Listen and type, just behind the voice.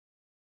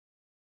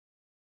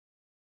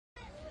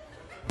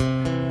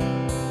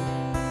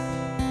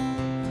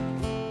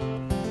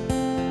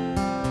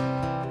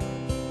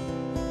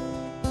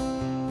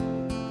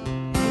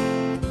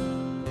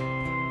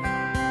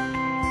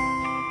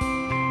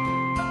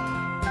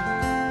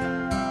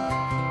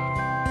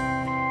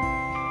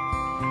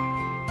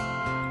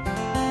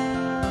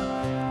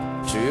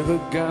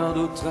regarde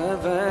au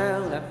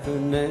travers la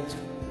fenêtre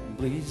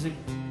brisée.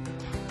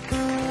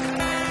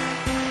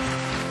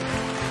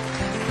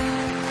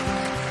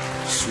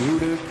 Sous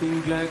le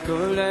coup de la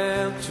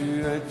colère,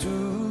 tu as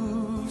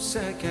tout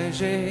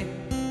saccagé.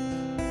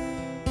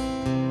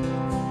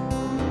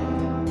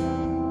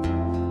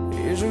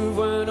 Et je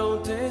vois dans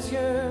tes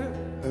yeux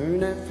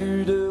un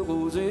afflux de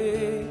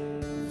rosée,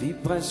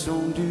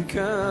 vibration du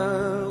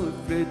cœur,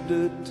 reflet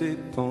de tes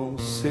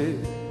pensées.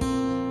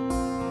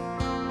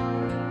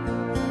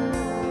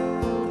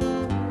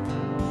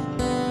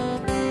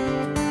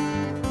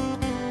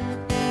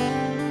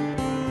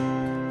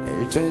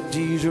 Elle t'a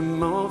dit je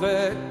m'en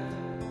vais,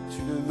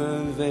 tu ne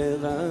me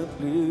verras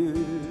plus.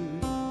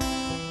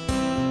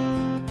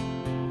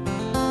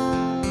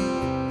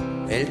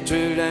 Elle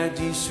te l'a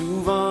dit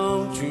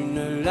souvent, tu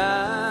ne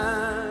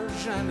l'as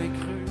jamais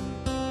cru.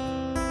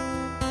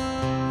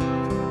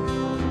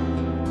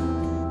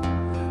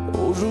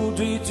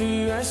 Aujourd'hui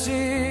tu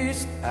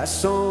assistes à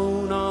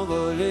son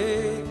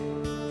envolée.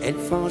 Elle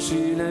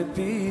franchit la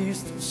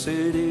piste,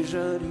 c'est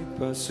déjà du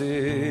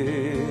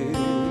passé.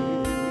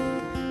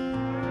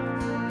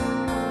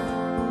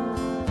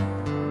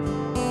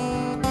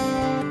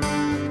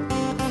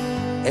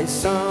 Elle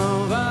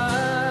s'en va,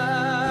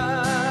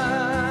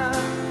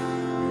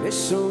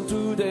 laissant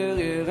tout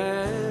derrière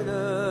elle.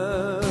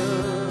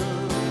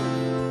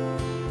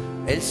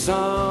 Elle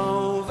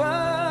s'en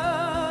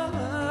va,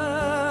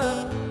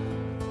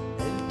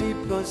 elle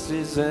déploie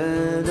ses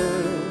ailes.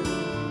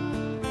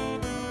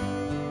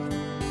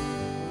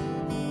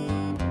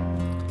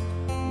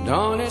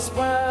 Dans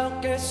l'espoir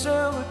qu'elle se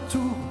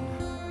retourne,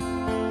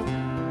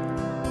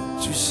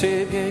 tu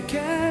sais bien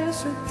qu'elle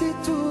se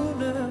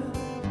détourne.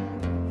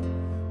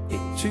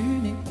 Tu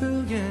n'y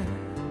peux rien,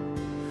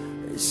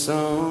 elle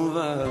s'en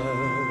va.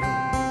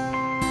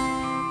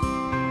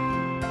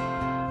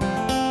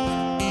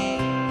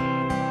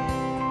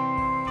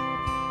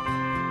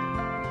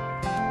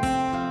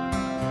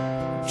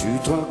 Tu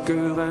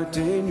troqueras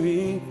tes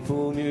nuits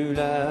pour mieux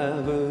la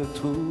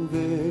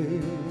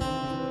retrouver.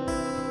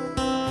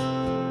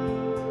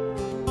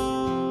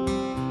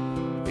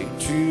 Et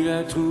tu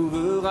la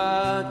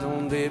trouveras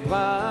dans des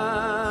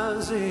bras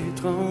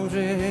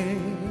étrangers.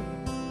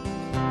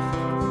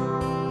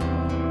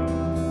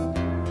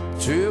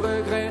 Tu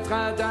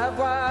regretteras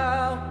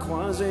d'avoir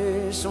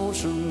croisé son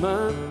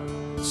chemin,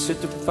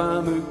 cette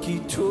femme qui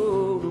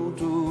tourne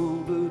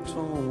autour de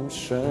ton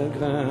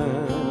chagrin.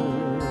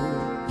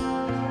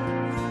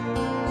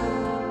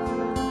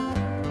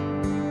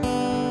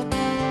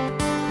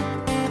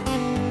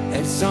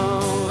 Elle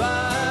s'en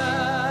va,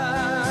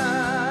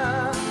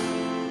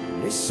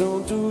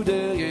 laissant tout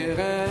derrière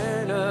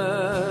elle.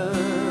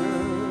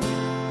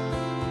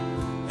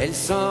 Elle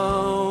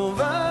s'en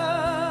va,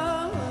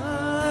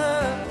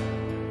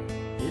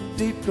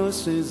 déploie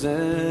ses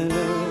ailes.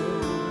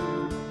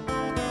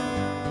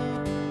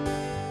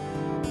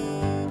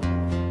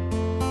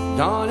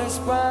 Dans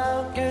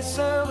l'espoir qu'elle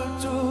se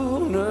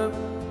retourne,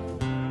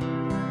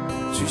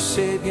 tu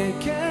sais bien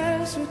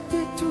qu'elle se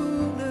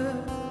détourne.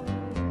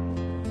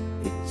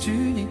 Et tu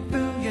n'y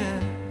peux rien,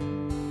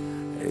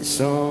 elle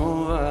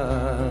s'en va.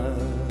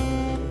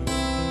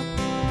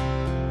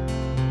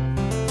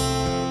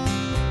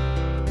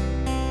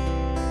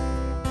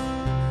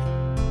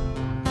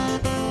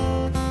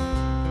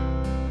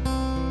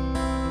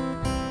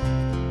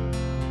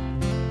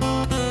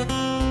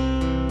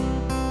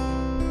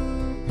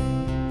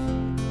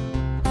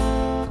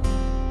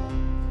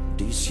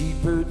 D'ici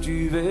peu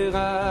tu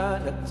verras,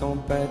 la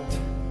tempête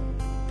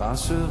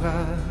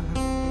passera.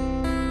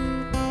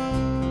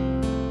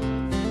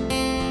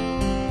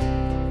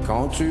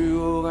 Quand tu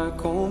auras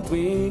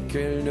compris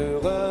qu'elle ne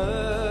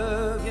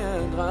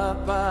reviendra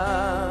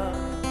pas.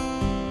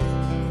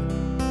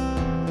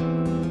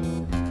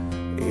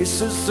 Et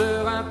ce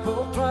sera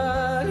pour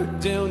toi le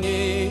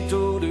dernier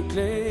tour de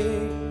clé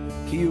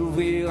qui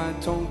ouvrira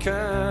ton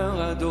cœur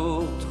à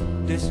d'autres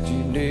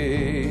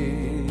destinées.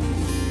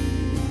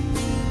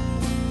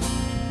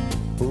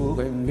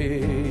 Pour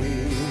aimer,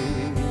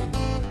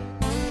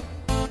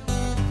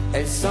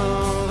 elle s'en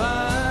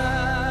va,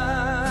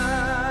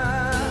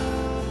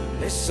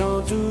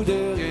 laissant tout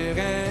derrière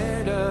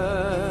elle.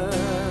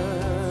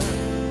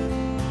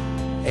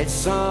 Elle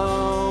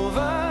s'en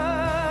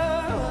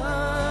va,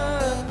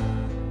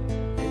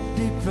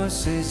 elle déploie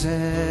ses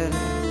ailes.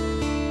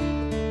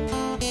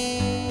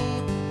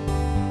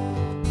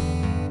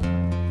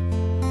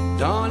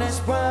 Dans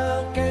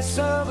l'espoir qu'elle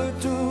se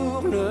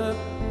retourne,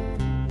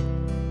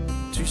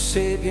 tu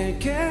sais bien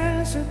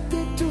qu'elle se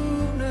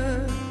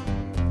détourne.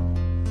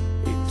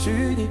 Et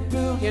tu n'y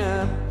peux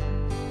rien,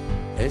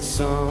 elle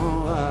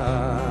s'en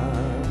va.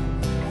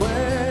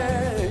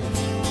 Ouais,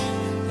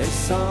 elle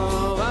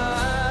s'en va,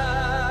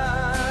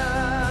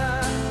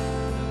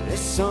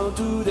 laissant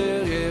tout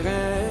derrière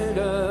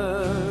elle.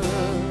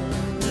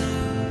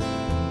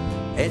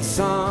 Elle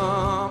s'en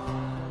va.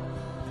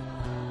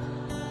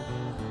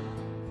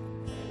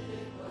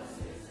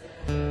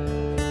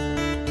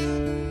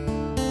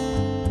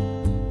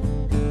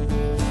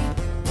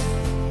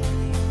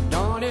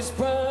 Dans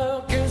l'espoir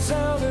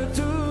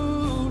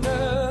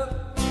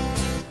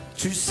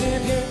Tu sais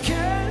bien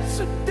qu'elle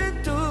se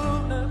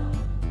détourne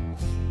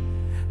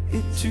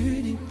et tu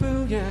n'y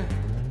peux rien,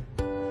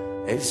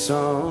 elle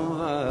s'en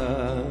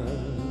va.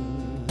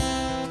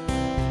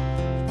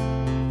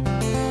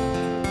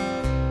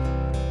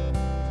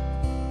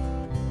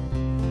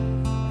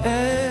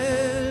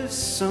 Elle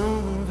s'en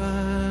va.